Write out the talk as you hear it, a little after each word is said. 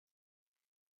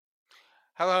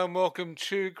Hello and welcome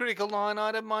to Critical Line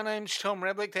Item. My name's Tom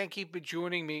Ravlick. Thank you for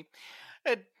joining me.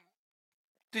 Uh,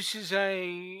 this is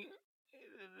a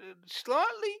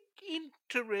slightly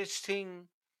interesting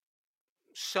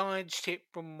sidestep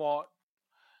from what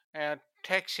our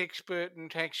tax expert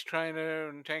and tax trainer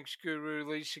and tax guru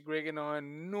Lisa Gregg and I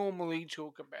normally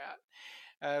talk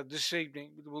about this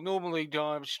evening. We'll normally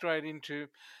dive straight into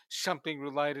something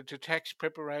related to tax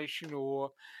preparation or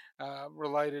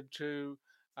related to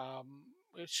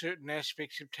certain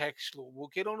aspects of tax law. We'll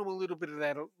get onto a little bit of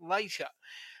that later.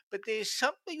 But there's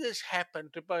something that's happened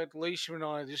to both Lisa and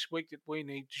I this week that we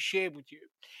need to share with you.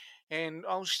 And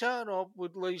I'll start off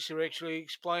with Lisa actually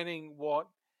explaining what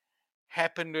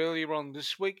happened earlier on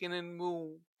this week, and then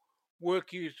we'll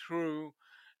work you through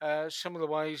some of the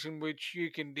ways in which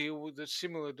you can deal with a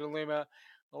similar dilemma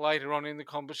later on in the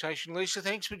conversation. Lisa,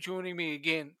 thanks for joining me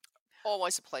again.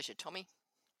 Always a pleasure, Tommy.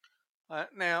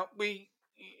 Now,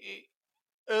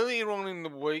 earlier on in the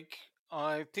week,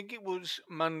 I think it was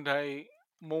Monday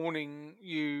morning,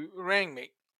 you rang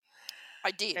me,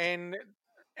 I did.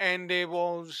 and there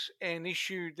was an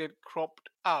issue that cropped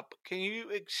up. Can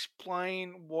you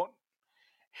explain what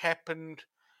happened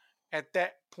at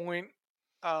that point,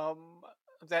 um,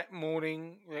 that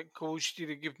morning, that caused you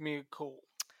to give me a call?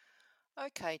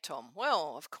 Okay, Tom.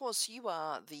 Well, of course, you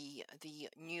are the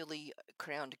newly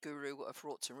crowned guru of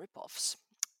rorts and ripoffs,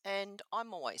 and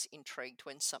I'm always intrigued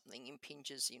when something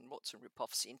impinges in rorts and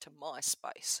ripoffs into my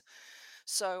space.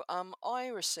 So, I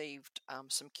received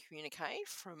some communique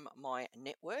from my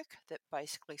network that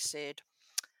basically said,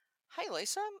 "Hey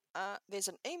Lisa, there's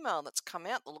an email that's come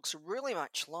out that looks really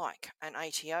much like an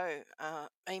ATO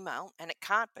email, and it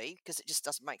can't be because it just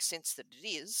doesn't make sense that it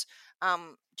is.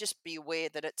 Just be aware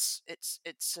that it's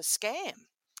a scam."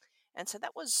 And so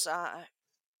that was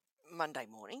Monday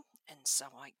morning, and so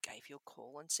I gave you a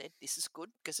call and said, "This is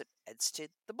good because it adds to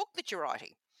the book that you're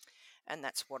writing," and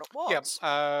that's what it Yep,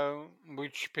 was.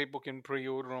 which people can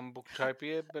pre-order on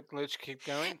Booktopia, but let's keep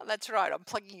going. That's right. I'm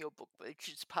plugging your book, which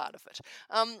is part of it.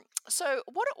 Um, so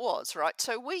what it was, right?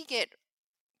 So we get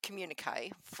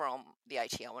communique from the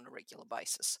ATO on a regular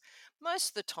basis. Most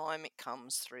of the time, it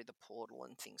comes through the portal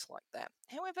and things like that.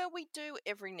 However, we do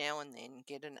every now and then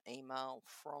get an email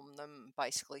from them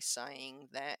basically saying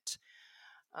that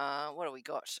what do we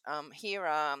got? Here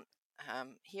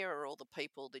are all the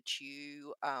people that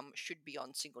you should be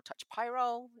on single touch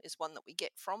payroll, is one that we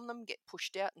get from them, get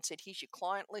pushed out and said, "Here's your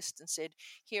client list," and said,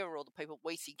 "Here are all the people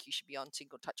we think you should be on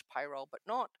single touch payroll, but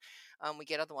not." We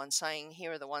get other ones saying,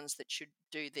 "Here are the ones that should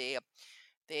do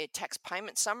their tax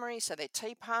payment summary," so their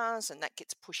TPARs, and that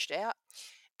gets pushed out.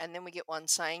 And then we get one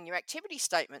saying, "Your activity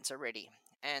statements are ready,"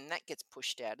 and that gets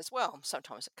pushed out as well.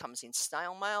 Sometimes it comes in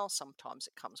snail mail, sometimes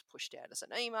it comes pushed out as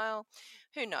an email.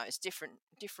 Who knows? Different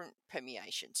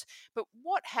permeations. But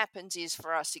what happens is,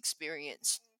 for us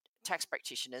experienced tax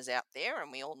practitioners out there,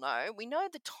 and we know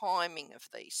the timing of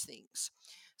these things.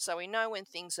 So we know when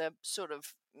things are sort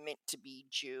of meant to be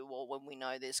due, or when we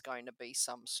know there's going to be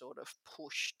some sort of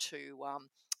push to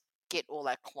get all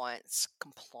our clients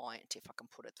compliant, if I can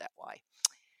put it that way.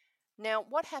 Now,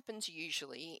 what happens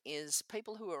usually is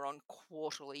people who are on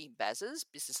quarterly BASs,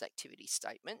 business activity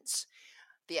statements,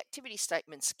 the activity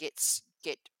statements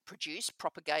get produced,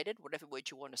 propagated, whatever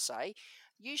word you want to say.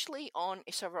 Usually on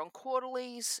so we're on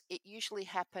quarterlies, it usually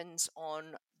happens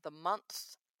on the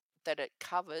month that it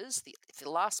covers, the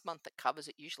last month that covers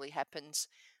it usually happens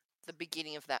the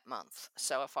beginning of that month.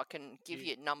 So if I can give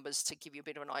Yeah. you numbers to give you a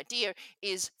bit of an idea,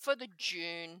 is for the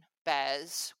June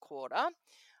BAS quarter,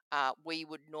 we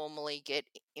would normally get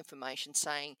information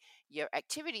saying your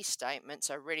activity statements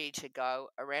are ready to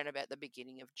go around about the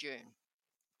beginning of June.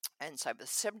 And so the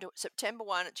September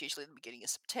one, it's usually the beginning of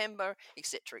September,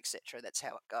 etc., etc. That's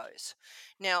how it goes.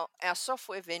 Now, our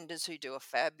software vendors who do a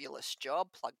fabulous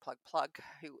job, plug,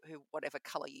 who whatever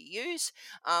color you use,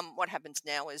 what happens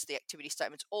now is the activity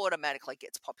statements automatically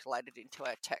gets populated into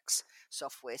our tax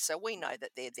software, so we know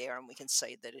that they're there and we can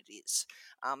see that it is.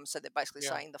 So they're basically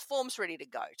Yeah. saying the form's ready to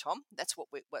go, Tom. That's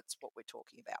what we're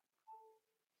talking about.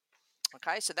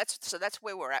 Okay, so that's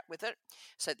where we're at with it.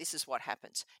 So this is what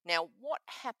happens. Now, what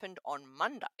happened on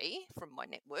Monday from my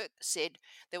network said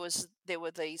there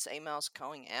were these emails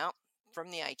going out from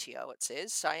the ATO, it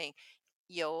says, saying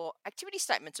your activity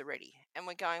statements are ready. And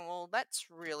we're going, well, that's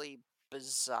really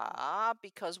bizarre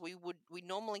because we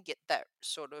normally get that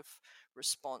sort of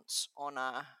response on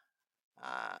a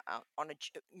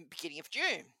beginning of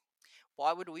June.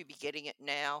 Why would we be getting it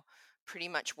now, pretty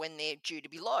much when they're due to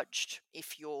be lodged?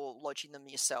 If you're lodging them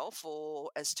yourself,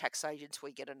 or as tax agents,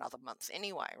 we get another month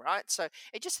anyway, right? So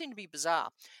it just seemed to be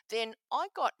bizarre. Then I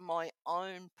got my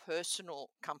own personal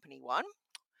company one,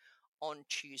 on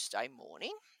Tuesday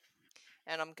morning,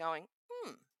 and I'm going,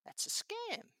 that's a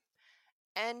scam.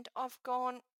 And I've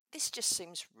gone, this just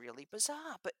seems really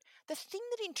bizarre. But the thing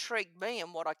that intrigued me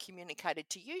and what I communicated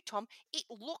to you, Tom, it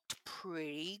looked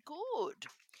pretty good.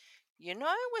 You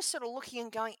know, we're sort of looking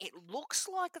and going, it looks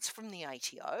like it's from the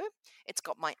ATO. It's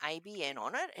got my ABN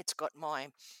on it. It's got my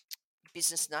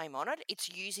business name on it.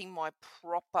 It's using my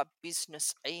proper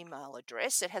business email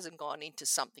address. It hasn't gone into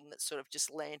something that sort of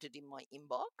just landed in my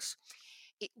inbox.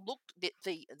 It looked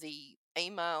the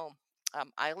email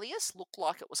alias looked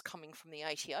like it was coming from the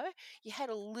ATO. You had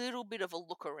a little bit of a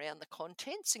look around the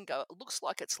contents and go, it looks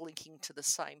like it's linking to the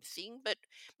same thing. But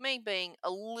me being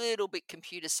a little bit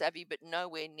computer savvy, but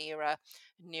nowhere near a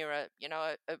a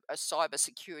cyber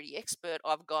security expert,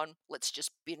 I've gone, let's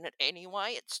just bin it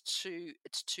anyway. It's too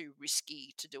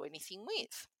risky to do anything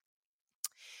with.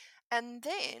 And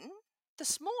then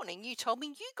this morning you told me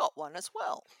you got one as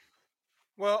well.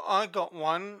 Well, I got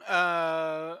one,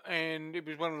 and it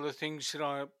was one of the things that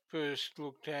I first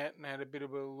looked at and had a bit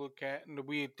of a look at. And the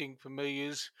weird thing for me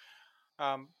is,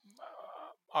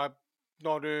 I've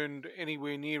not earned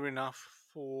anywhere near enough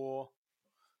for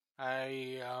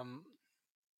a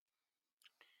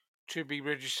to be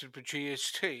registered for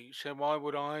GST. So why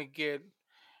would I get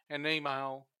an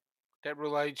email that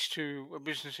relates to a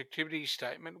business activity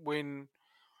statement when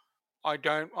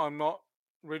I'm not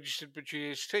registered for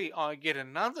GST? I get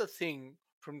another thing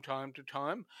from time to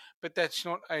time, but that's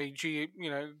not a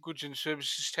goods and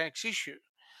services tax issue.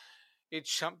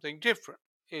 It's something different.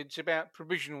 It's about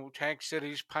provisional tax, that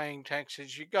is paying tax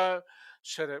as you go,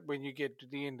 so that when you get to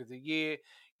the end of the year,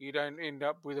 you don't end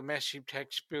up with a massive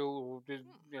tax bill,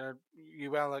 or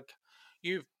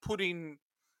you've put in,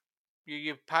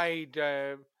 you've paid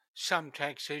some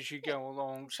tax as you go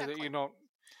along, exactly. so that you're not,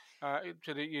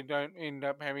 so that you don't end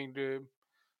up having to,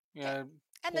 And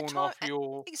the pawn time, off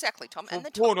your exactly, Tom, and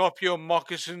the time. pawn off your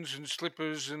moccasins and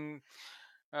slippers and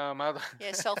other.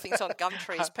 Yeah, sell things on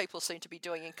Gumtree as people seem to be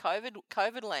doing in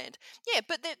COVID land. Yeah,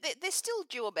 but they're still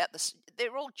due about this.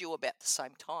 They're all due about the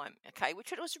same time. Okay,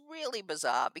 which it was really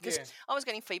bizarre because Yeah. I was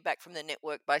getting feedback from the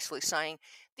network basically saying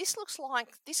this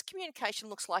communication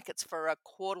looks like it's for a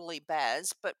quarterly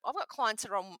BAS, but I've got clients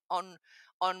that are on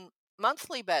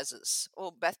monthly BASs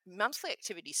or monthly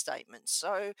activity statements.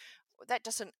 So that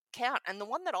doesn't count. And the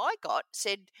one that I got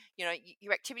said, your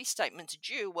activity statement's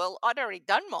due. Well, I'd already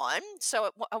done mine,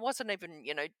 so I wasn't even,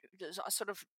 I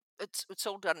sort of, it's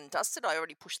all done and dusted. I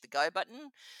already pushed the go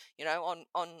button, on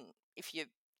if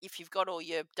you've got all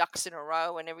your ducks in a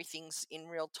row and everything's in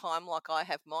real time like I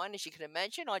have mine, as you can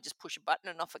imagine, I just push a button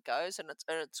and off it goes, and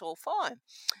it's all fine.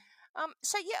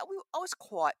 So yeah, I was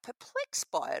quite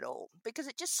perplexed by it all because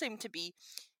it just seemed to be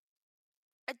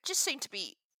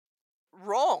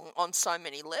wrong on so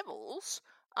many levels.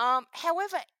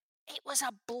 However, it was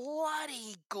a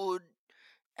bloody good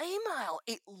email.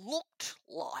 It looked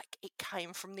like it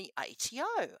came from the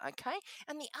ATO, okay?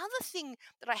 And the other thing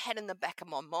that I had in the back of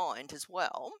my mind as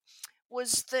well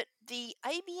was that the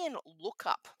ABN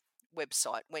lookup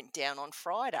website went down on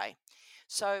Friday.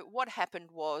 So what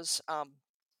happened was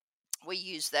we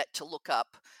use that to look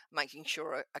up making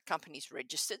sure a company's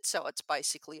registered. So it's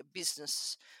basically a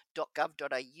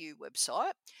business.gov.au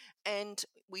website. And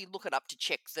we look it up to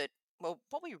check that, well,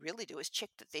 what we really do is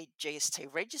check that they're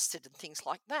GST registered and things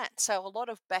like that. So a lot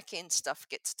of back end stuff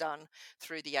gets done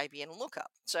through the ABN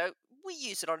lookup. So we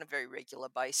use it on a very regular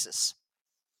basis.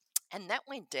 And that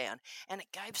went down, and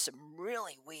it gave some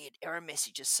really weird error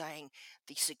messages saying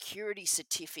the security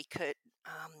certificate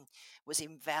was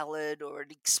invalid or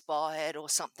it expired or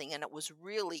something, and it was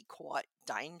really quite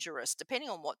dangerous. Depending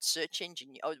on what search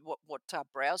engine, or what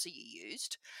browser you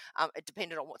used, it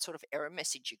depended on what sort of error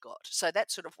message you got. So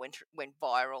that sort of went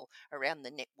viral around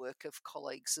the network of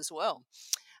colleagues as well.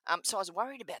 So I was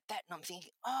worried about that, and I'm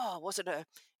thinking, oh, was it a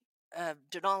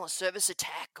denial of service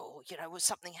attack, or was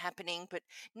something happening? But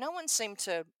no one seemed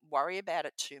to worry about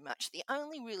it too much. The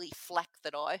only really flack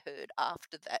that I heard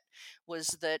after that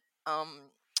was that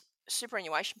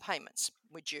superannuation payments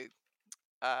were due.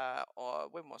 Or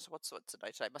when was what's the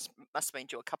day today? Must have been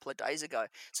due a couple of days ago.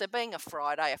 So being a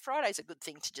Friday's a good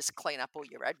thing to just clean up all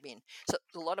your admin. So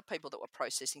a lot of people that were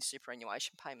processing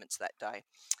superannuation payments that day,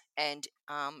 and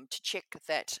to check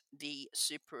that the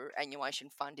superannuation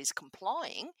fund is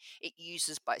complying, it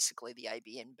uses basically the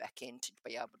ABN backend to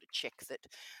be able to check that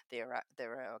they're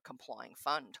a complying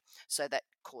fund. So that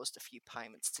caused a few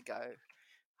payments to go.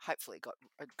 Hopefully,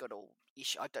 it got all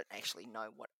issue. I don't actually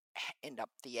know what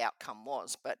the outcome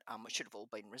was, but it should have all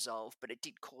been resolved. But it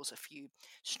did cause a few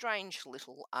strange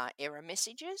little error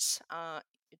messages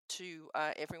to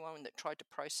everyone that tried to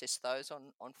process those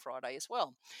on Friday as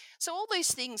well. So all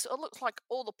these things, it looks like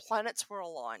all the planets were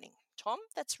aligning. Tom,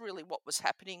 that's really what was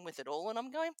happening with it all. And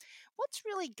I'm going, what's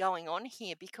really going on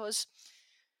here? Because,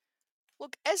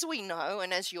 look, as we know,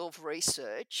 and as you've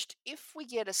researched, if we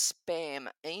get a spam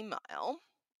email,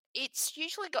 it's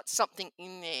usually got something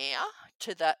in there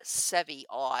to that savvy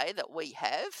eye that we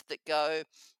have that go,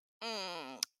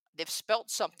 they've spelt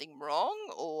something wrong,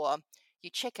 or you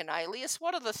check an alias.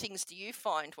 What other things do you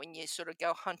find when you sort of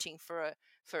go hunting for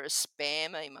a spam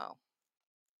email?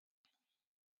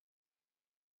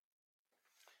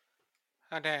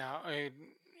 Now,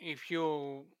 if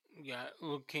you're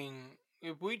looking,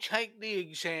 if we take the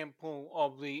example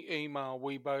of the email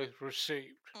we both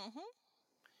received,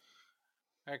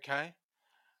 Mm-hmm. okay,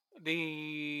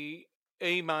 the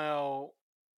email,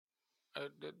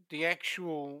 the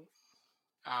actual,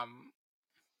 um,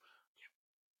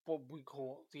 what we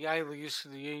call the alias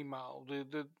of the email,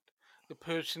 the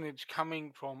person it's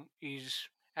coming from is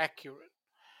accurate.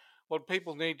 What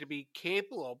people need to be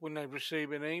careful of when they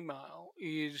receive an email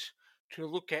is to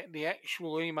look at the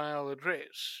actual email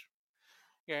address.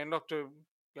 Yeah, not to,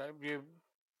 if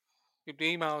the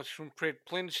email is from Fred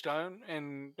Flintstone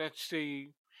and that's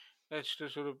the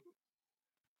sort of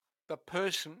the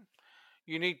person,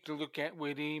 you need to look at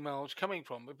where the email is coming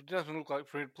from. If it doesn't look like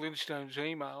Fred Flintstone's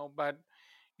email, but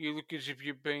you look as if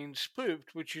you've been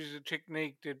spoofed, which is a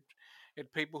technique that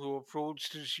people who are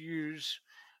fraudsters use,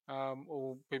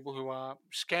 or people who are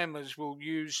scammers will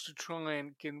use to try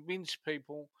and convince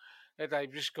people that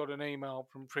they've just got an email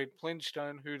from Fred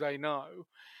Flintstone, who they know,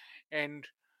 and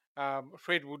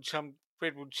Fred would send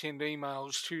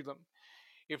emails to them.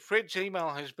 If Fred's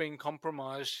email has been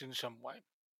compromised in some way,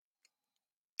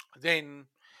 then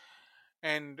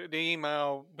and the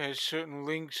email has certain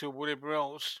links or whatever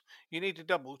else, you need to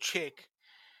double check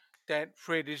that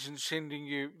Fred isn't sending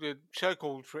you, the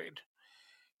so-called Fred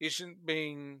isn't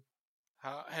being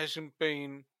hasn't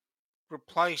been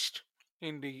replaced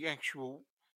in the actual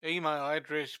email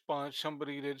address by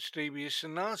somebody that's devious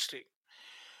and nasty.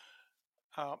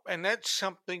 And that's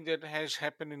something that has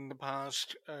happened in the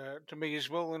past to me as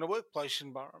well in a workplace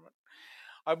environment.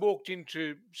 I walked in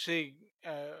to see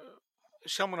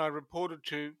someone I reported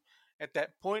to at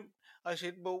that point. I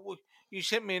said, "Well, you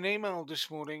sent me an email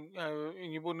this morning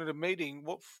and you wanted a meeting.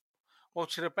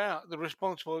 What's it about?" The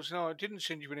response was, "No, I didn't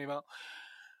send you an email."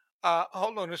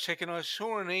 Hold on a second. I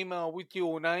saw an email with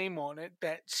your name on it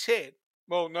that said,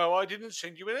 "Well, no, I didn't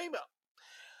send you an email."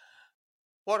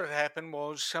 What had happened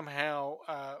was somehow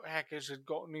hackers had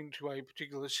gotten into a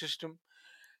particular system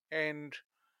and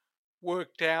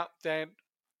worked out that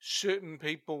certain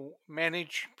people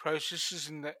manage processes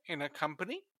in a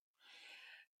company,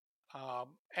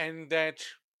 and that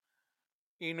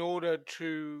in order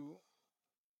to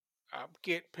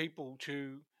get people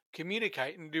to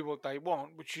communicate and do what they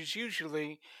want, which is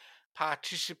usually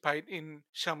participate in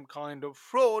some kind of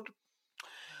fraud,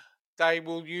 they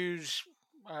will use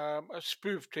a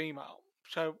spoofed email.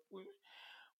 So,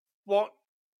 what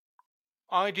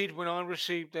I did when I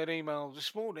received that email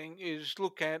this morning is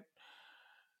look at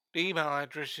the email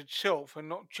address itself and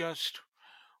not just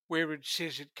where it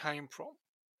says it came from,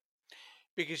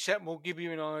 because that will give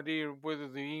you an idea of whether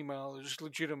the email is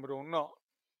legitimate or not.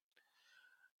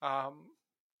 Um,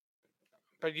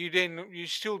 but you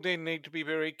still then need to be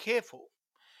very careful,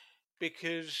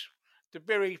 because the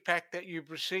very fact that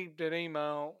you've received an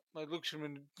email that looks from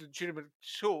a legitimate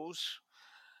source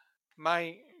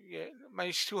may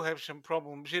still have some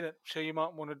problems in it. So you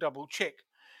might want to double check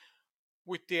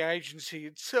with the agency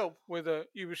itself whether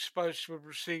you were supposed to have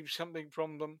received something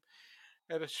from them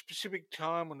at a specific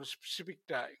time on a specific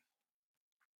day.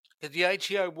 The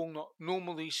ATO will not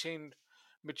normally send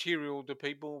material to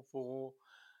people for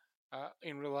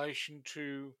in relation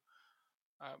to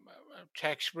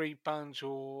tax refunds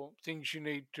or things you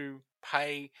need to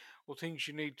pay or things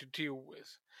you need to deal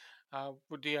with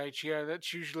the ATO.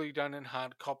 That's usually done in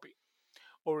hard copy,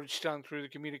 or it's done through the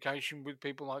communication with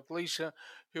people like Lisa,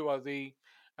 who are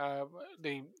uh,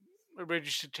 the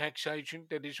registered tax agent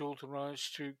that is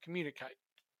authorised to communicate.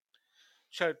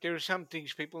 So there are some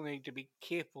things people need to be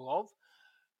careful of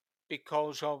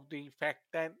because of the fact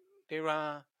that there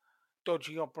are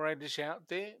dodgy operators out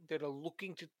there that are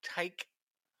looking to take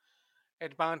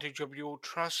advantage of your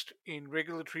trust in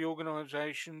regulatory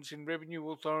organisations, in revenue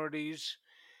authorities,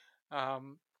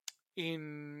 um,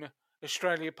 in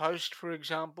Australia Post, for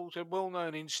example, so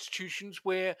well-known institutions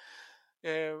where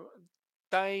uh,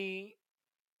 they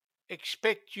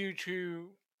expect you to,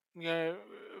 you know,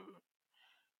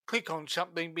 click on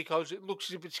something because it looks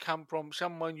as if it's come from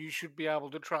someone you should be able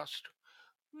to trust.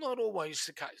 not always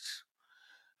the case.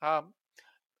 Um,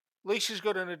 Lisa's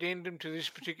got an addendum to this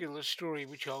particular story,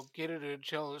 which I'll get her to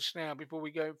tell us now before we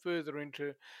go further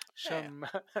into Yeah. some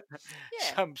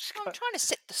Yeah. some I'm trying to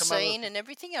set the some other. scene and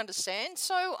everything, understand?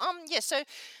 So, yeah, so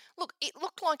look, it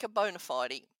looked like a bona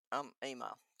fide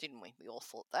email, didn't we? We all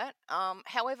thought that.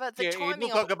 However, the Yeah, it timing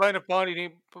looked of like a bona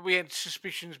fide, but we had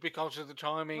suspicions because of the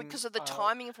timing. because of the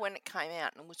timing of when it came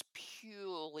out, and it was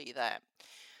purely that.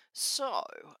 So,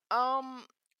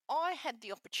 I had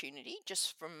the opportunity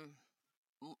just from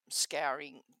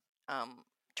scouring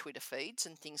Twitter feeds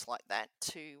and things like that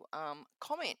to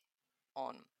comment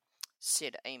on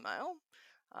said email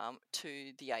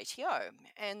to the ATO.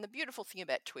 And the beautiful thing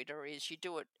about Twitter is you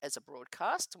do it as a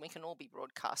broadcast, and we can all be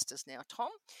broadcasters now, Tom,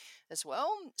 as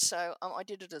well. So I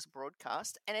did it as a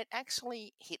broadcast, and it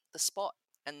actually hit the spot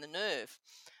and the nerve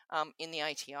in the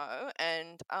ATO,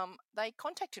 and they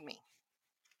contacted me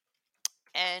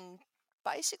and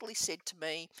basically said to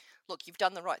me, look, you've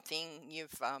done the right thing.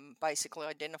 You've basically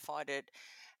identified it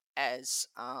as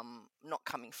not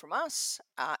coming from us.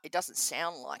 It doesn't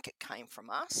sound like it came from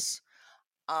us.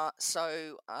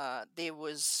 So there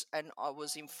was, and I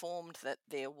was informed that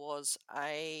there was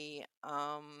a,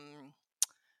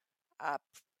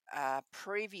 a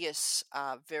previous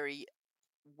very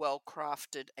well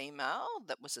crafted email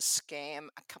that was a scam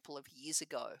a couple of years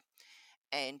ago.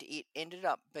 And it ended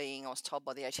up being, I was told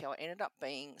by the ATO, it ended up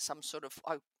being some sort of,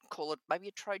 I call it maybe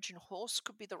a Trojan horse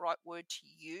could be the right word to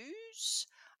use,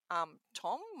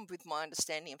 Tom, with my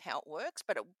understanding of how it works.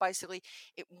 But it basically,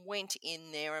 it went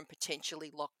in there and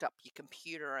potentially locked up your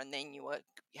computer, and then you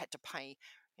had to pay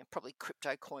probably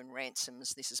crypto coin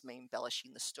ransoms. This is me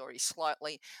embellishing the story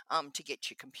slightly, to get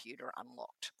your computer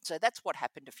unlocked. So that's what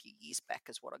happened a few years back,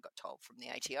 is what I got told from the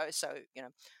ATO. So,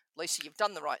 Lisa, you've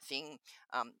done the right thing.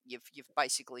 You've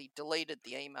basically deleted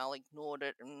the email, ignored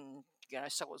it, and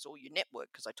so was all your network,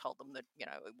 because I told them that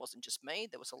it wasn't just me.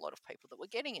 There was a lot of people that were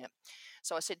getting it.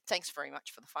 So I said, thanks very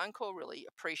much for the phone call. Really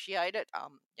appreciate it.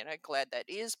 Glad that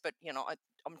is, but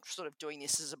I'm sort of doing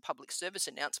this as a public service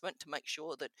announcement to make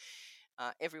sure that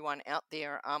everyone out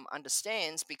there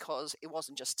understands, because it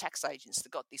wasn't just tax agents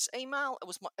that got this email.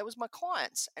 It was my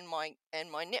clients and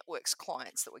my network's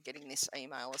clients that were getting this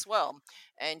email as well.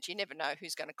 And you never know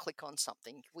who's going to click on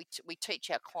something. We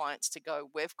teach our clients to go,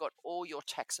 we've got all your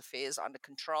tax affairs under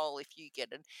control. If you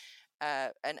get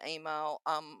an email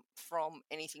from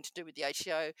anything to do with the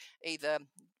ATO, either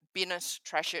bin it,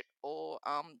 trash it, or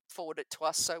forward it to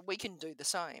us so we can do the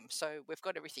same. So we've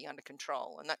got everything under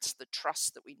control, and that's the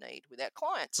trust that we need with our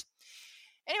clients.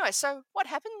 Anyway, so what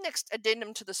happened? Next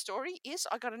addendum to the story is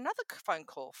I got another phone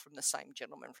call from the same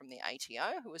gentleman from the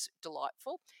ATO, who was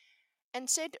delightful, and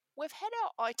said, we've had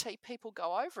our IT people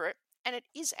go over it, and it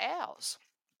is ours.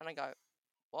 And I go,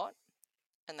 what?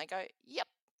 And they go, yep,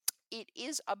 it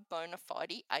is a bona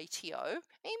fide ATO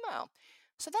email.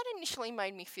 So that initially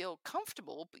made me feel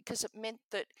comfortable, because it meant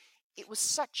that it was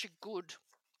such a good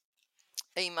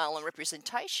email and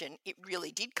representation. It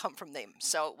really did come from them.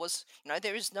 So it was,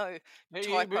 there is no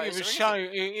typos or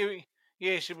anything.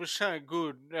 Yes, it was so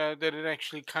good that it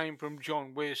actually came from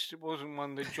John West. It wasn't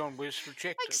one that John West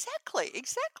rejected.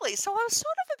 Exactly. So I was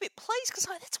sort of a bit pleased, because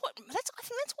I think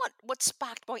that's what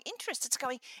sparked my interest.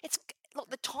 Look,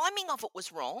 the timing of it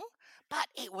was wrong, but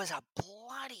it was a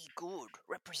bloody good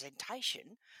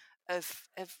representation of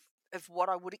what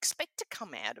I would expect to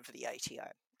come out of the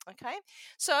ATO. Okay,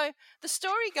 so the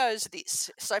story goes this.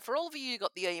 So for all of you who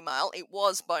got the email, it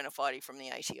was bona fide from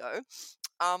the ATO.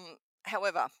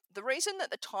 However, the reason that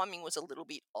the timing was a little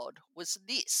bit odd was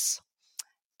this,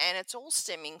 and it's all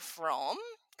stemming from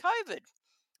COVID,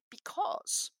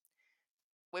 because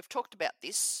we've talked about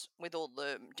this with all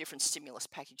the different stimulus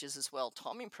packages as well,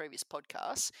 Tom, in previous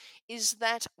podcasts, is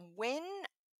that when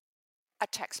a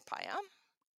taxpayer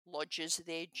lodges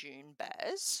their June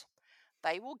BAS,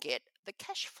 they will get the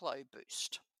cash flow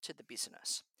boost to the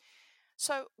business.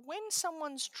 So when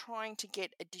someone's trying to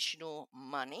get additional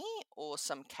money or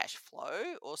some cash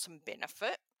flow or some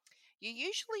benefit, you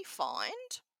usually find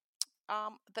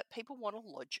that people want to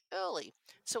lodge early.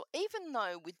 So even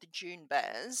though with the June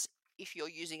BAS, if you're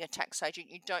using a tax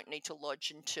agent, you don't need to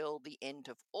lodge until the end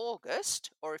of August,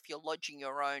 or if you're lodging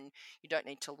your own, you don't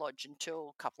need to lodge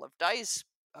until a couple of days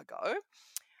ago.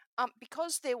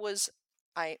 Because there was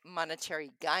a monetary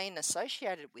gain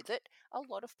associated with it, a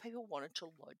lot of people wanted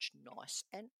to lodge nice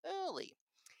and early.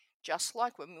 Just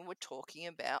like when we were talking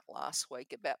about last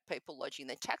week about people lodging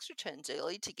their tax returns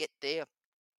early to get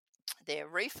their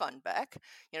refund back,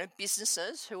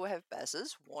 businesses who have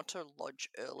BASs want to lodge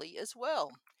early as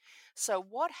well. So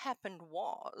what happened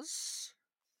was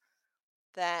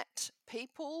that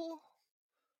people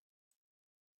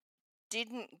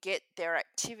didn't get their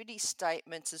activity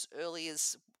statements as early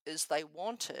as they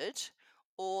wanted,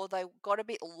 or they got a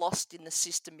bit lost in the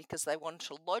system because they wanted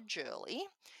to lodge early.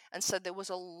 And so there was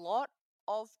a lot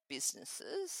of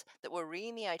businesses that were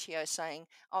ringing the ATO saying,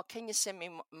 "Oh, can you send me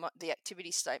the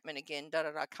activity statement again? Da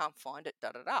da da, can't find it,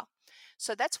 da da da."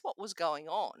 So that's what was going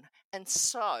on. And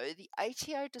so the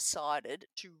ATO decided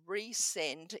to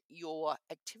resend your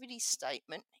activity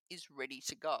statement is ready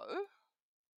to go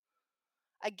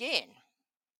again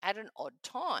at an odd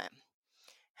time.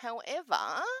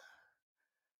 However,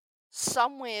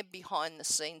 somewhere behind the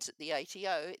scenes at the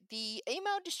ATO, the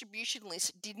email distribution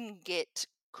list didn't get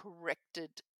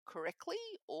corrected correctly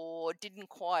or didn't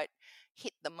quite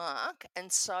hit the mark,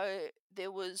 and so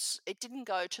it didn't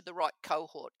go to the right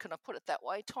cohort. Can I put it that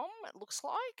way, Tom? It looks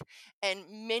like,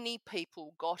 and many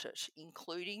people got it,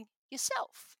 including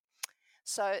yourself.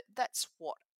 So that's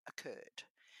what occurred.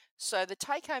 So the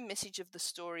take-home message of the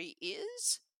story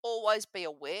is always be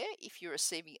aware if you're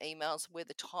receiving emails where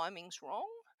the timing's wrong,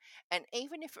 and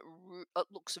even if it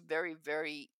looks very,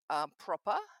 very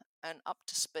proper and up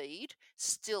to speed,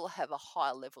 still have a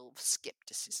high level of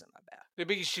skepticism about. The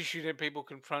biggest issue that people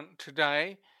confront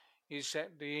today is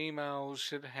that the emails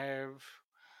that have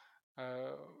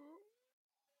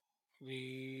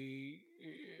the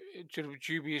sort of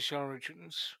dubious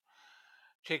origins,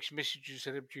 text messages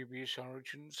that have dubious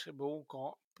origins, have all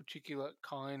got particular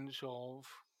kinds of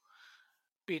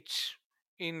bits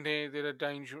in there that are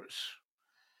dangerous.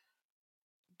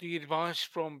 The advice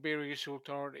from various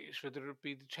authorities, whether it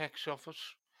be the tax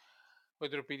office,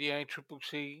 whether it be the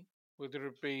ACCC, whether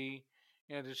it be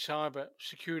the cyber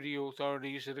security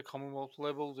authorities at a Commonwealth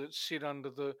level that sit under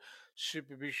the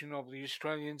supervision of the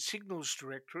Australian Signals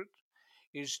Directorate,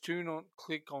 is do not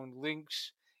click on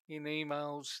links in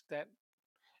emails that,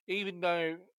 even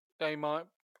though they might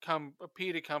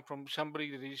appear to come from somebody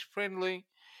that is friendly,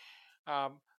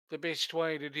 the best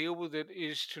way to deal with it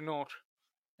is to not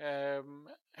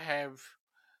have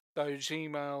those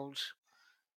emails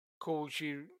cause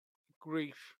you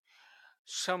grief.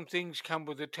 Some things come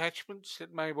with attachments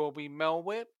that may well be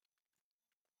malware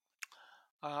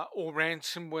or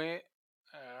ransomware.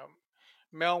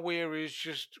 Malware is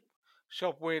just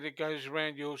software that goes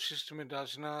around your system and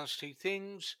does nasty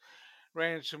things.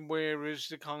 Ransomware is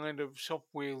the kind of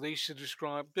software Lisa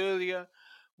described earlier,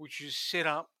 which is set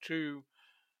up to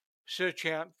search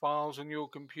out files on your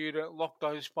computer, lock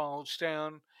those files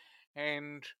down,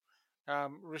 and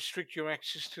restrict your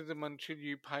access to them until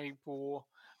you pay for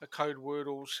a code word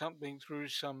or something through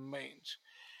some means.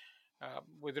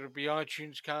 Whether it be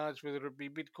iTunes cards, whether it be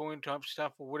Bitcoin type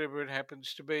stuff, or whatever it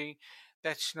happens to be,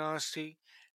 that's nasty.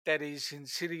 That is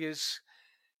insidious,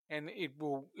 and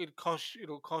it'll cost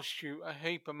you a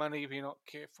heap of money if you're not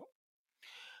careful.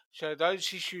 So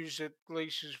those issues that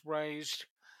Lisa's raised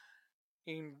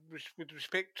with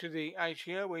respect to the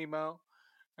ATO email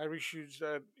are issues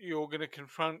that you're going to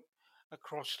confront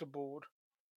across the board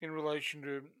in relation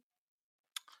to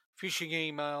phishing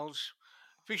emails.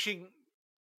 Phishing,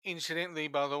 incidentally,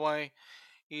 by the way,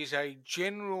 is a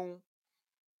general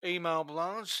email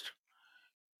blast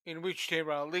in which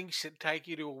there are links that take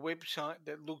you to a website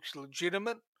that looks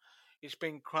legitimate. It's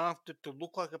been crafted to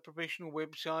look like a professional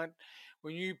website.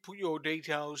 When you put your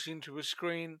details into a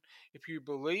screen, if you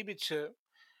believe it's a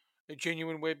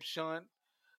genuine website,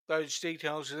 those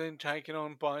details are then taken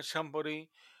on by somebody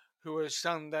who has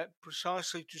done that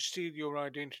precisely to steal your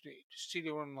identity, to steal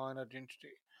your online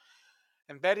identity.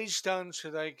 And that is done so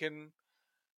they can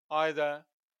either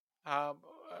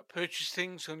purchase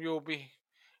things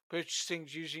purchase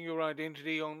things using your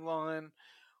identity online,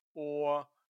 or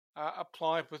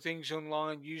apply for things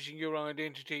online using your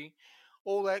identity,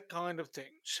 all that kind of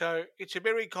thing. So it's a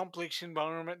very complex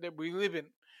environment that we live in.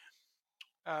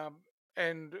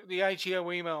 And the ATO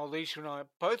email Lisa and I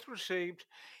both received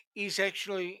is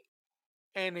actually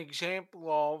an example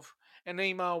of an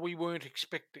email we weren't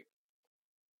expecting.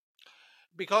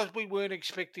 Because we weren't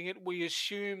expecting it, we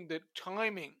assumed that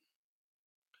timing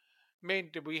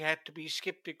meant that we had to be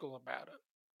skeptical about it.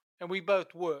 And we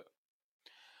both were.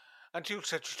 Until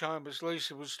such time as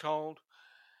Lisa was told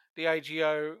the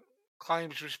ATO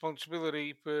claims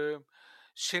responsibility for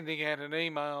sending out an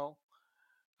email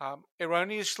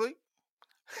erroneously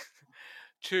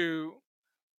to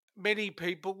many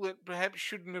people that perhaps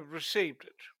shouldn't have received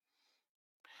it.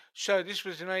 So this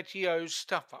was an ATO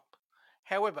stuff up.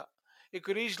 However, it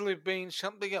could easily have been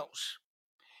something else.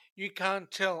 You can't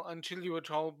tell until you are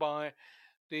told by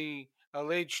the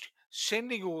alleged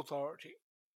sending authority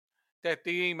that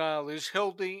the email is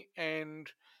healthy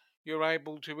and you're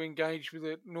able to engage with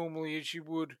it normally as you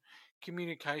would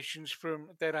communications from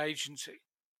that agency.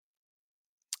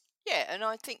 Yeah, and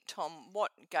I think, Tom,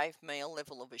 what gave me a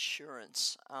level of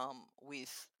assurance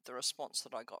with the response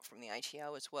that I got from the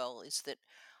ATO as well is that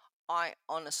I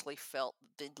honestly felt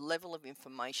the level of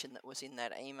information that was in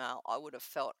that email, I would have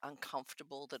felt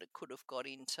uncomfortable that it could have got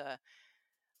into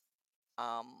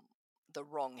um, the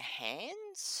wrong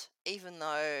hands, even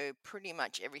though pretty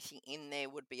much everything in there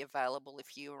would be available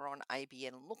if you were on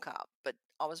ABN Lookup. But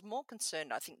I was more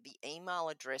concerned, I think the email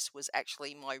address was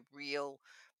actually my real,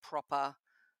 proper,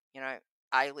 you know,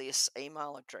 alias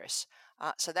email address.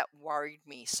 So that worried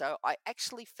me. So I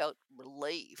actually felt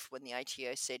relieved when the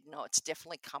ATO said, no, it's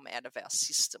definitely come out of our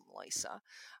system, Lisa,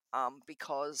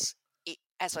 because it,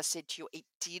 as I said to you, it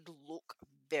did look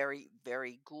very,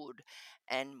 very good.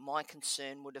 And my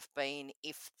concern would have been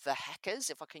if the hackers,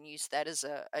 if I can use that as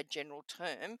a general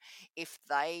term, if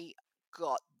they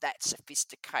got that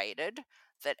sophisticated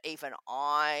that even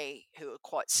I, who are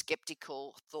quite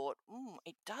skeptical, thought,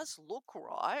 it does look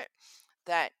right.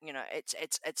 That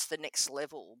it's the next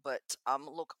level. But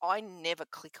look, I never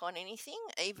click on anything,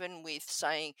 even with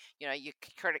saying your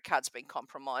credit card's been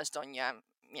compromised on your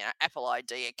Apple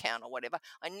ID account or whatever.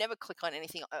 I never click on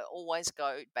anything. I always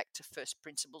go back to first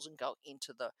principles and go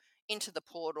into the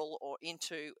portal or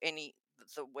into any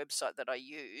the website that I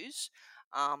use.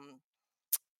 Um,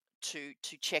 to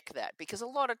check that, because a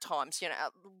lot of times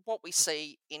what we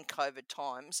see in COVID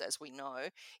times, as we know,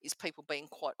 is people being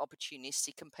quite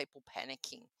opportunistic and people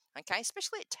panicking, okay,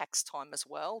 especially at tax time as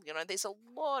well. There's a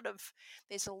lot of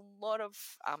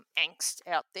angst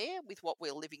out there with what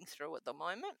we're living through at the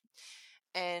moment.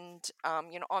 And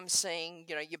I'm seeing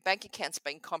your bank account's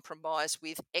been compromised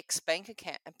with X bank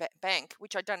account bank,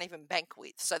 which I don't even bank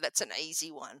with, so that's an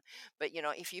easy one. But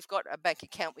if you've got a bank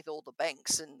account with all the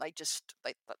banks and they just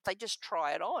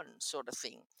try it on, sort of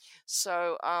thing.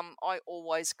 So I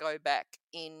always go back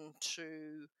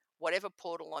into whatever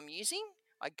portal I'm using.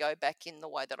 I go back in the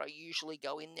way that I usually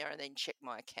go in there and then check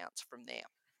my accounts from there.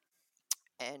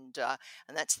 And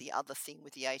that's the other thing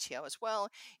with the ATO as well,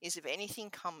 is if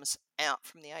anything comes out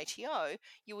from the ATO,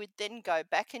 you would then go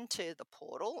back into the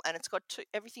portal, and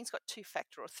everything's got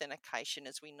two-factor authentication,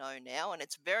 as we know now, and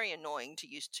it's very annoying to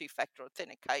use two-factor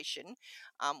authentication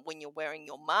when you're wearing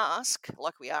your mask,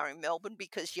 like we are in Melbourne,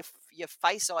 because your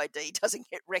Face ID doesn't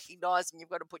get recognised, and you've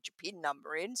got to put your PIN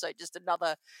number in. So just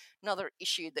another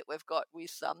issue that we've got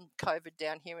with COVID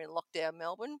down here in lockdown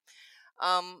Melbourne.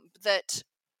 That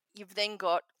you've then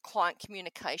got client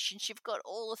communications. You've got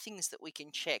all the things that we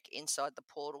can check inside the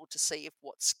portal to see if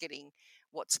what's getting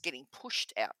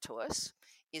pushed out to us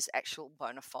is actual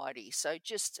bona fide. So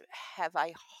just have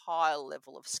a high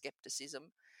level of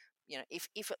skepticism. If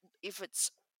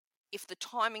the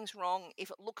timing's wrong, if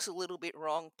it looks a little bit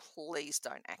wrong, please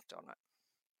don't act on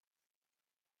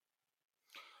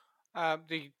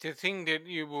it. The thing that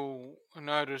you will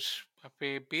notice a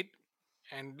fair bit,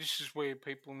 and this is where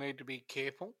people need to be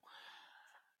careful.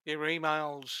 Their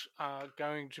emails are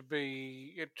going to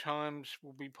be, at times,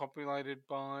 will be populated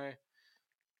by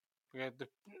the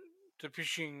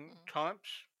phishing types.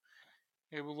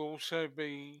 There will also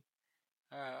be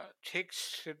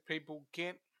texts that people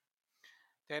get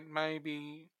that may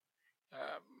be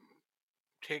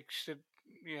texts that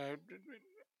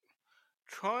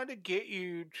try to get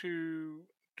you to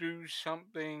do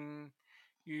something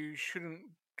you shouldn't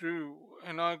do.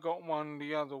 And I got one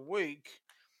the other week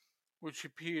which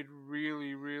appeared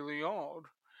really, really odd.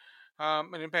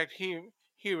 And in fact,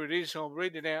 here it is. I'll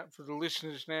read it out for the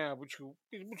listeners now, which will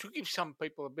give some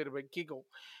people a bit of a giggle,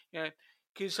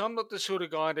 because I'm not the sort of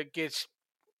guy that gets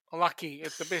lucky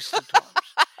at the best of times.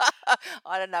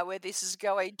 I don't know where this is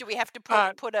going. Do we have to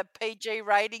put a PG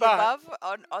rating above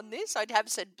on this? I'd have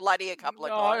said bloody a couple of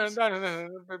times. No.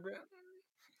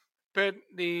 But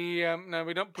no,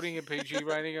 we're not putting a PG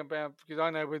rating about, because I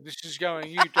know where this is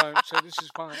going. You don't, so this is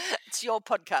fine. It's your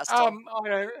podcast, Tom.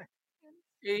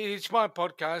 It's my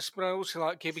podcast, but I also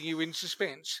like keeping you in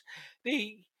suspense.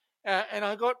 And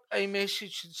I got a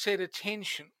message that said,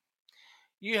 "Attention,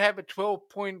 you have a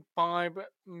 $12.5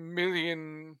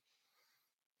 million.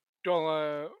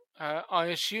 I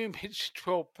assume it's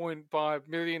 12.5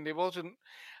 million. There wasn't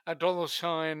a dollar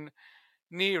sign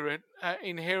near it.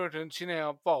 Inheritance in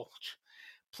our vault.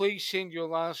 Please send your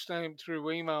last name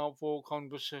through email for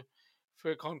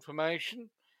confirmation."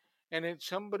 And it's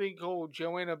somebody called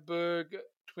Joanna Berg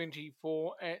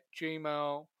 24 at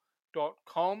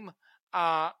gmail.com.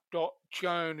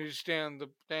 Joan is down the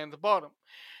bottom.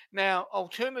 Now,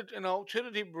 an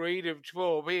alternative read of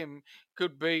 12M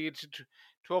could be it's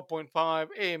 12.5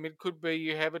 M. It could be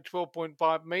you have a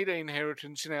 12.5 meter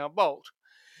inheritance in our vault.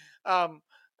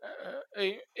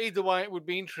 Either way, it would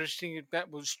be interesting if that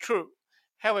was true.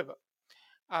 However,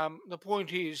 The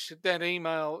point is that that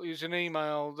email is an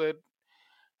email that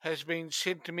has been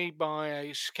sent to me by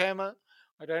a scammer.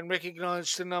 I don't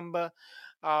recognise the number,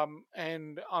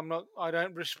 and I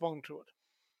don't respond to it.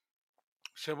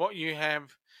 So what you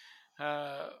have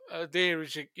there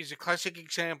is a classic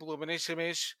example of an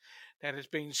SMS that has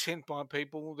been sent by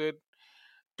people that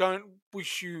don't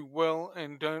wish you well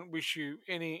and don't wish you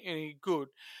any good.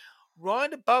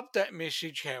 Right above that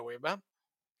message, however,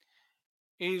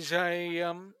 is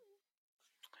a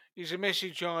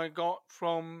message I got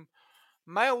from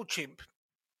Mailchimp,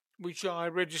 which I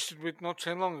registered with not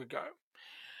so long ago,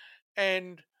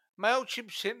 and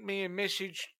Mailchimp sent me a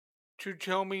message to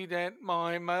tell me that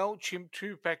my Mailchimp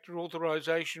two-factor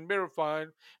authorization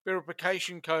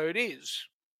verification code is.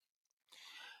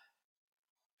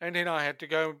 And then I had to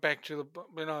go back to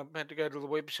I had to go to the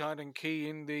website and key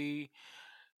in the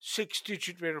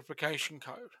 6-digit verification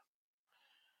code.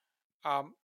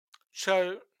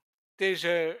 So there's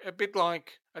a bit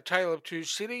like A Tale of Two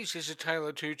Cities. There's A Tale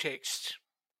of Two Texts.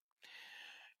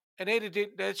 And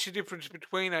that's the difference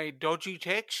between a dodgy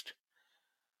text,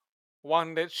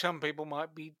 one that some people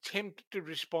might be tempted to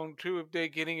respond to if they're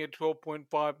getting a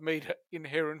 12.5 meter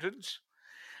inheritance,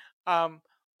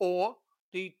 or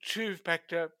the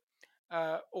two-factor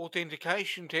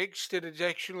authentication text that is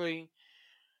actually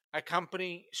a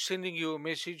company sending you a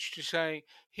message to say,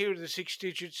 here are the 6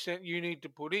 digits that you need to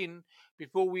put in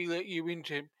before we let you in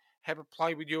to have a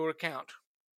play with your account.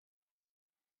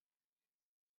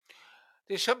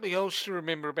 There's something else to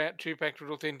remember about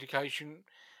two-factor authentication,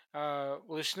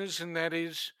 listeners, and that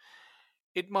is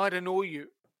it might annoy you,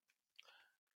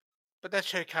 but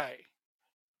that's okay,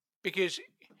 because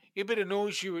if it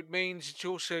annoys you, it means it's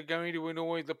also going to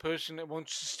annoy the person that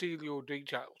wants to steal your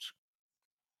details.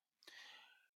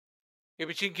 If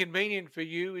it's inconvenient for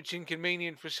you, it's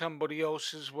inconvenient for somebody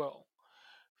else as well.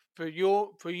 For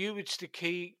you, it's the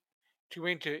key to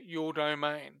enter your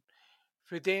domain.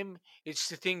 For them, it's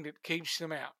the thing that keeps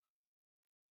them out.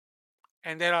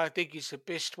 And that, I think, is the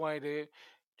best way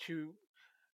to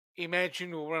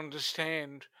imagine or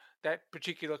understand that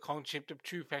particular concept of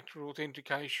two-factor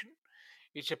authentication.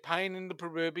 It's a pain in the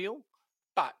proverbial,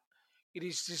 but it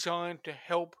is designed to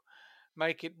help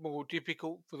make it more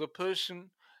difficult for the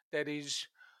person that is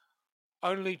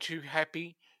only too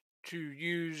happy to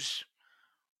use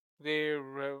their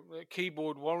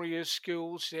keyboard warrior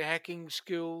skills, their hacking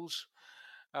skills,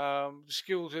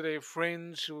 skills of their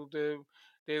friends or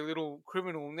their little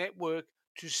criminal network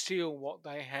to steal what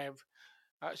they have,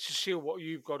 to steal what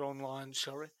you've got online.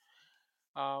 Sorry,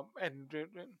 and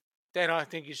that, I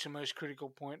think, is the most critical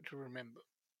point to remember.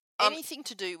 Anything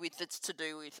to do with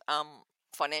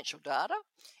financial data,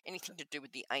 anything to do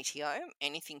with the ATO,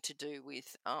 anything to do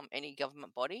with any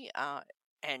government body,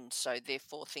 and so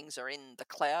therefore things are in the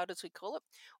cloud, as we call it,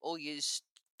 all use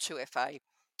 2FA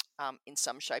in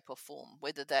some shape or form,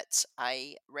 whether that's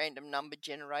a random number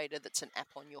generator that's an app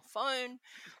on your phone,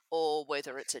 or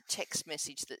whether it's a text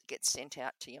message that gets sent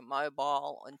out to your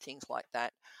mobile and things like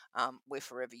that. We're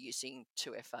forever using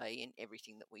 2FA in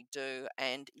everything that we do.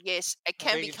 And yes, it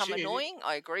can become annoying.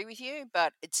 I agree with you,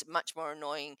 but it's much more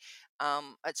annoying.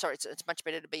 It's much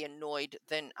better to be annoyed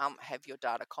than have your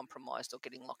data compromised or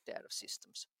getting locked out of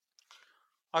systems.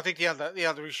 I think the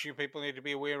other issue people need to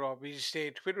be aware of is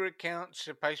their Twitter accounts,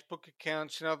 their Facebook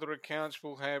accounts, and other accounts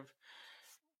will have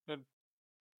the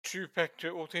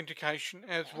two-factor authentication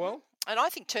as well. And I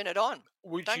think turn it on.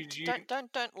 Which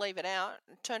don't leave it out.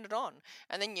 Turn it on,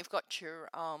 and then you've got your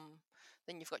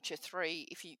three.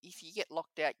 If you get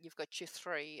locked out, you've got your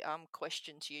three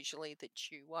questions usually that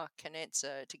you can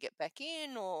answer to get back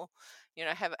in, or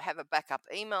have a backup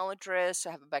email address,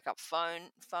 or have a backup phone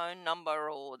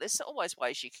number, or there's always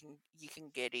ways you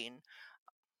can get in.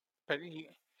 But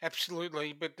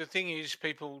absolutely, but the thing is,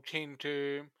 people tend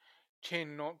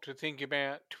not to think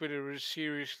about Twitter as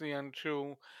seriously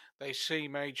until they see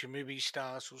major movie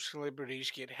stars or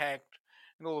celebrities get hacked,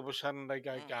 and all of a sudden they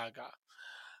go gaga.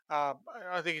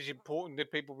 I think it's important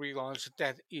that people realise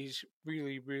that is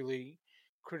really, really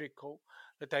critical,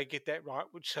 that they get that right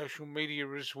with social media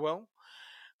as well.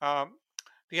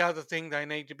 The other thing they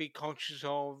need to be conscious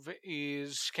of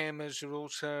is scammers are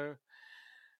also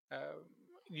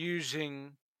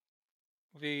using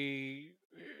the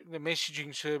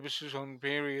messaging services on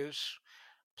various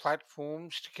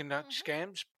platforms to conduct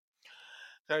scams.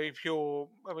 So if you're,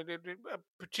 a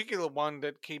particular one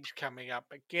that keeps coming up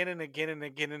again and again and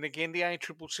again and again, the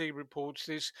ACCC reports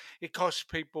this. It costs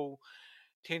people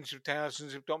tens of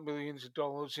thousands, if not millions of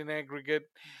dollars in aggregate.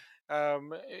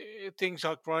 Things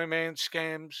like romance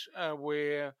scams,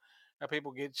 where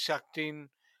people get sucked in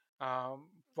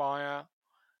via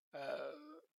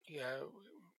you know,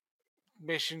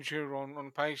 Messenger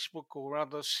on Facebook or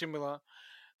other similar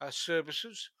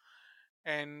services,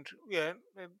 and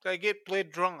they get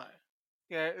bled dry.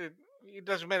 It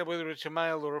doesn't matter whether it's a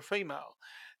male or a female.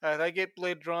 They get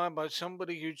bled dry by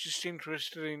somebody who's just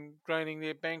interested in draining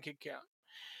their bank account.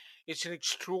 It's an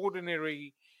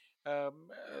extraordinary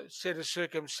set of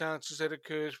circumstances that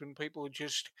occurs when people are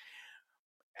just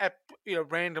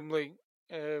randomly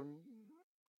um,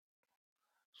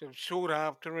 sort of sought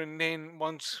after, and then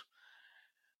once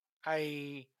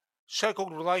a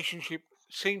so-called relationship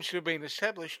seems to have been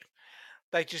established,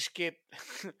 they just get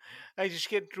they just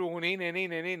get drawn in and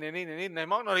in and in and in and in. They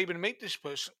might not even meet this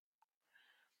person,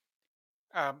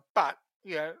 but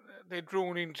they're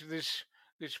drawn into this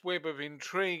web of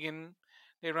intrigue, and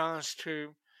they're asked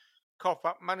to cough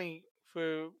up money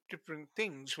for different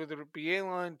things, whether it be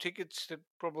airline tickets that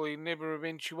probably never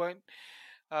eventuate,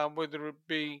 whether it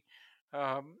be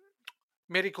um,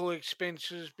 medical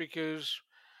expenses because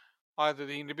either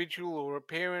the individual or a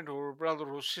parent or a brother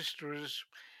or sister has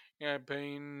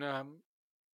been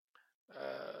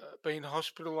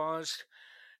hospitalised.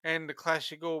 And the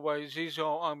classic always is,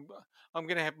 "Oh, I'm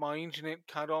going to have my internet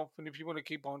cut off, and if you want to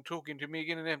keep on talking to me,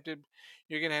 you're going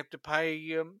to have to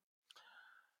pay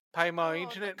my Oh,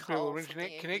 internet bill Nicole or from the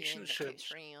internet connection NBN that keeps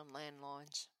service." ringing on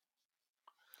landlines.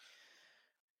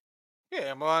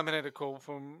 Yeah, well, I haven't had a call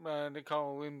from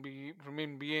Nicole from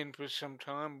NBN for some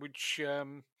time, which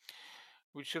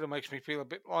sort of makes me feel a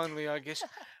bit lonely, I guess.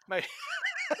 Maybe,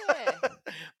 Yeah.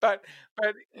 but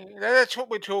that's what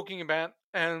we're talking about,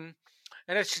 and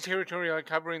that's the territory I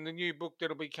cover in the new book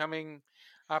that'll be coming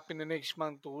up in the next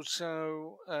month or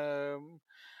so,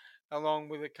 along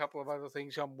with a couple of other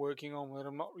things I'm working on that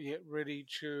I'm not yet ready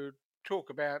to talk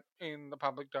about in the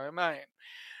public domain.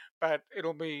 But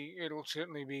it'll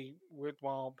certainly be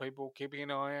worthwhile people keeping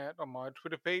an eye out on my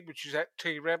Twitter feed, which is at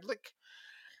travlik,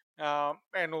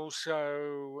 and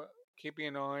also keeping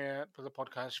an eye out for the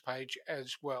podcast page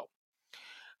as well.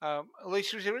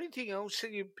 Lisa, is there anything else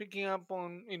that you're picking up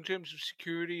on in terms of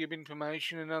security of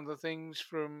information and other things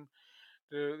from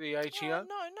the ATO?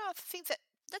 No. I think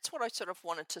that's what I sort of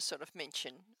wanted to sort of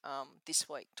mention this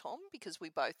week, Tom, because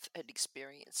we both had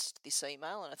experienced this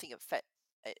email, and I think it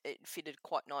fitted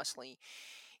quite nicely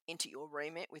into your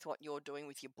remit with what you're doing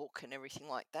with your book and everything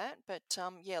like that. But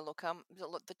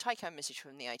the take-home message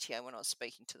from the ATO when I was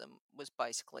speaking to them was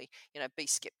basically, be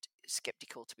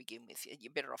skeptical to begin with.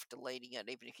 You're better off deleting it,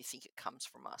 even if you think it comes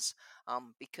from us,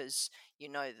 because you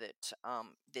know that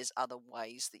there's other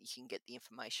ways that you can get the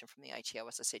information from the ATO.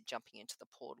 As I said, jumping into the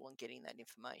portal and getting that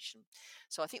information.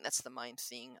 So I think that's the main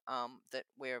thing that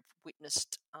we've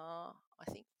witnessed. I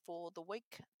think for the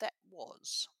week that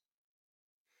was.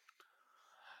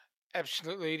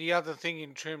 Absolutely. The other thing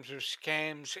in terms of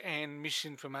scams and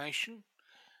misinformation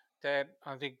that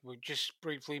I think we just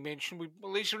briefly mentioned,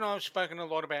 Lisa and I have spoken a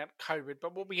lot about COVID,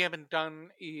 but what we haven't done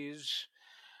is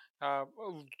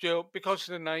because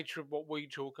of the nature of what we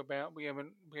talk about, we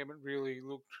haven't really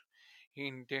looked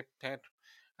in depth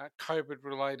at COVID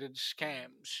related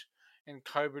scams and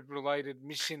COVID related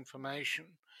misinformation.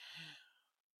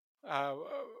 Uh,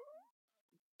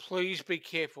 please be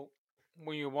careful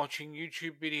when you're watching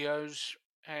YouTube videos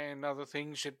and other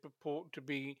things that purport to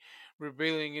be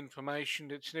revealing information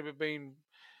that's never been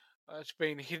it's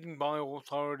been hidden by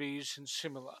authorities and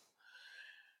similar.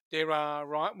 There are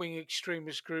right wing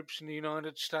extremist groups in the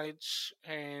United States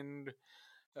and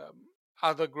um,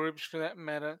 other groups for that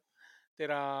matter that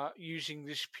are using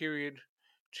this period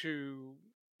to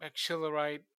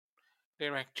accelerate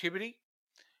their activity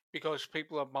because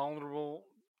people are vulnerable.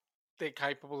 They're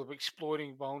capable of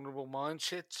exploiting vulnerable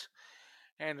mindsets,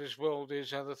 and as well,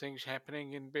 there's other things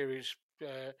happening in various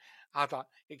other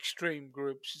extreme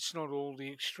groups. It's not all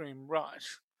the extreme right.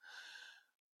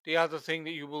 The other thing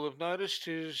that you will have noticed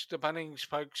is the Bunnings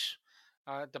folks,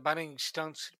 the Bunnings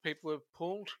stunts that people have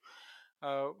pulled.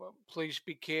 Uh, please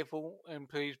be careful and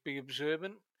please be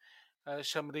observant.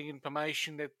 Some of the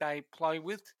information that they play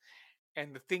with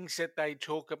and the things that they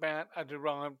talk about are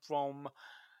derived from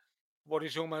what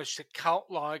is almost a cult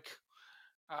like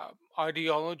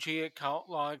ideology, a cult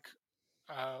like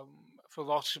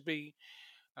philosophy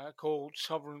called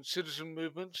sovereign citizen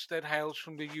movements that hails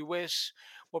from the US.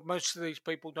 What most of these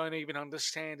people don't even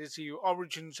understand is the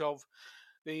origins of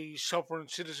the sovereign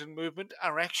citizen movement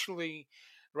are actually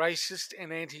racist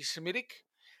and anti Semitic.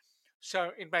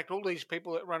 So, in fact, all these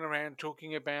people that run around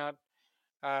talking about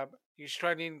uh, the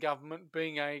Australian government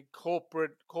being a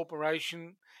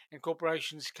corporation and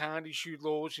corporations can't issue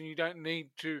laws and you don't need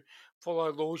to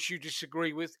follow laws you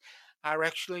disagree with are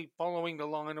actually following the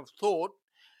line of thought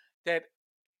that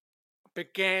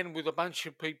began with a bunch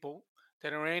of people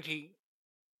that are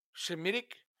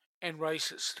anti-Semitic and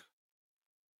racist.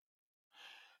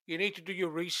 You need to do your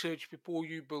research before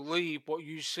you believe what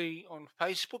you see on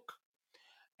Facebook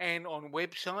and on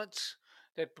websites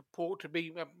that purport to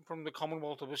be from the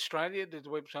Commonwealth of Australia. There's a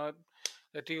website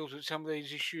that deals with some of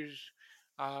these issues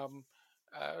um,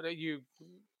 that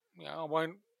I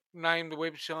won't name the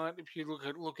website. If you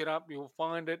look it up, you'll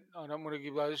find it. I don't want to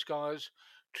give those guys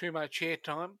too much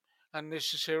airtime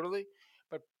unnecessarily,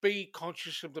 but be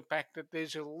conscious of the fact that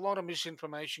there's a lot of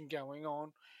misinformation going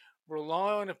on.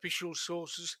 Rely on official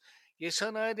sources. Yes,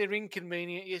 I know they're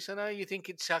inconvenient. Yes, I know you think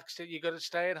it sucks that you got to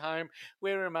stay at home,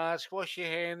 wear a mask, wash your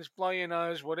hands, blow your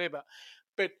nose, whatever.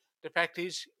 But the fact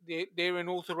is, they're an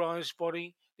authorised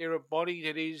body. They're a body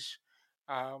that is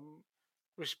um,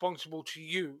 responsible to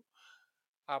you.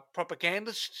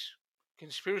 Propagandists,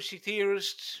 conspiracy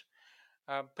theorists,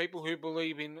 people who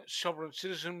believe in sovereign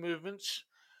citizen movements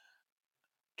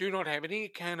do not have any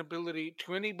accountability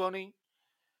to anybody.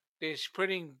 They're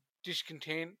spreading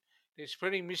discontent, they're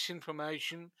spreading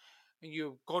misinformation, and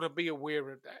you've got to be aware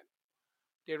of that.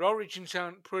 Their origins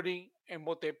aren't pretty, and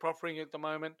what they're proffering at the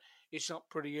moment is not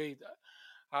pretty either.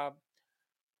 Uh,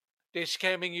 they're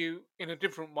scamming you in a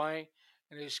different way,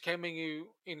 and they're scamming you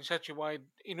in such a way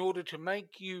in order to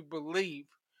make you believe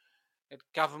that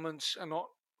governments are not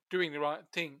doing the right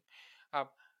thing. Uh,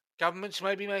 Governments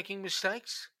may be making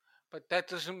mistakes, but that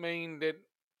doesn't mean that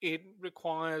it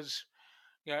requires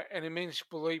an immense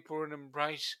belief or an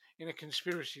embrace in a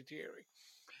conspiracy theory.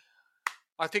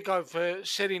 I think I've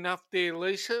said enough there,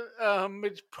 Lisa.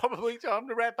 It's probably time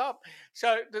to wrap up.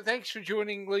 So thanks for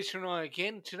joining Lisa and I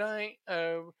again today.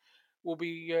 We'll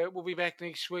be back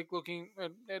next week looking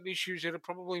at issues that are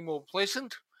probably more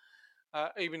pleasant.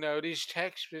 Even though it is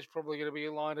tax, there's probably going to be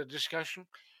a line of discussion.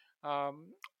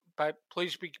 But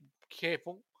please be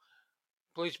careful.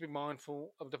 Please be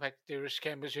mindful of the fact that there are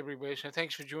scammers everywhere. So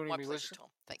thanks for joining My me, pleasure, Lisa. Tom.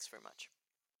 Thanks very much.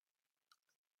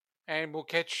 And we'll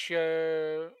catch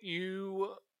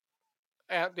you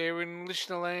out there in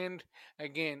listener land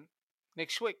again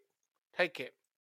next week. Take care.